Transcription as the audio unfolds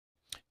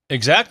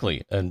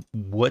Exactly. And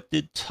what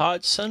did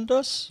Todd send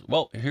us?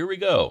 Well, here we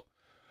go.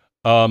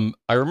 I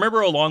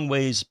remember a long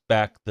ways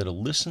back that a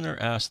listener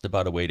asked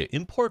about a way to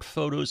import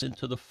photos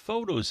into the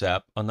Photos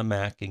app on the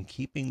Mac and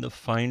keeping the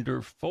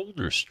Finder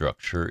folder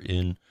structure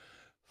in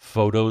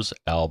Photos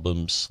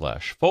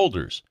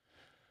albums/folders.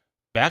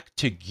 Back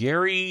to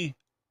Gary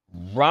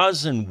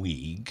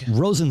Rosenweig.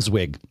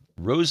 Rosenzweig.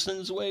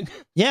 Rosenzweig?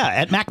 Yeah,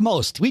 at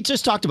MacMost. We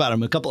just talked about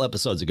him a couple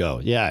episodes ago.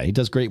 Yeah, he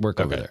does great work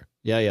over there.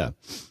 Yeah, yeah.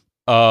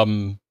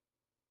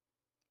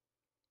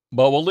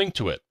 Well, we'll link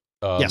to it.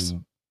 Yes.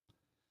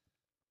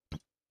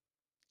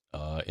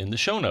 In the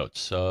show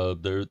notes,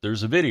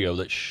 there's a video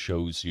that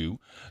shows you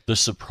the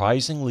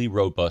surprisingly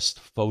robust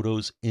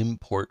Photos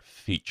import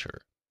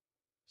feature.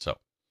 So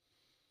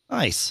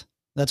nice.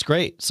 That's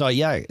great. So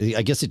yeah,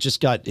 I guess it just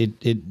got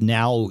it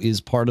now is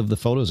part of the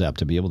Photos app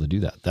to be able to do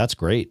that. That's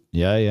great.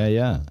 Yeah, yeah,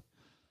 yeah.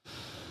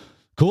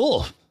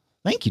 Cool.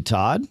 Thank you,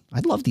 Todd.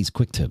 I love these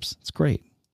quick tips. It's great.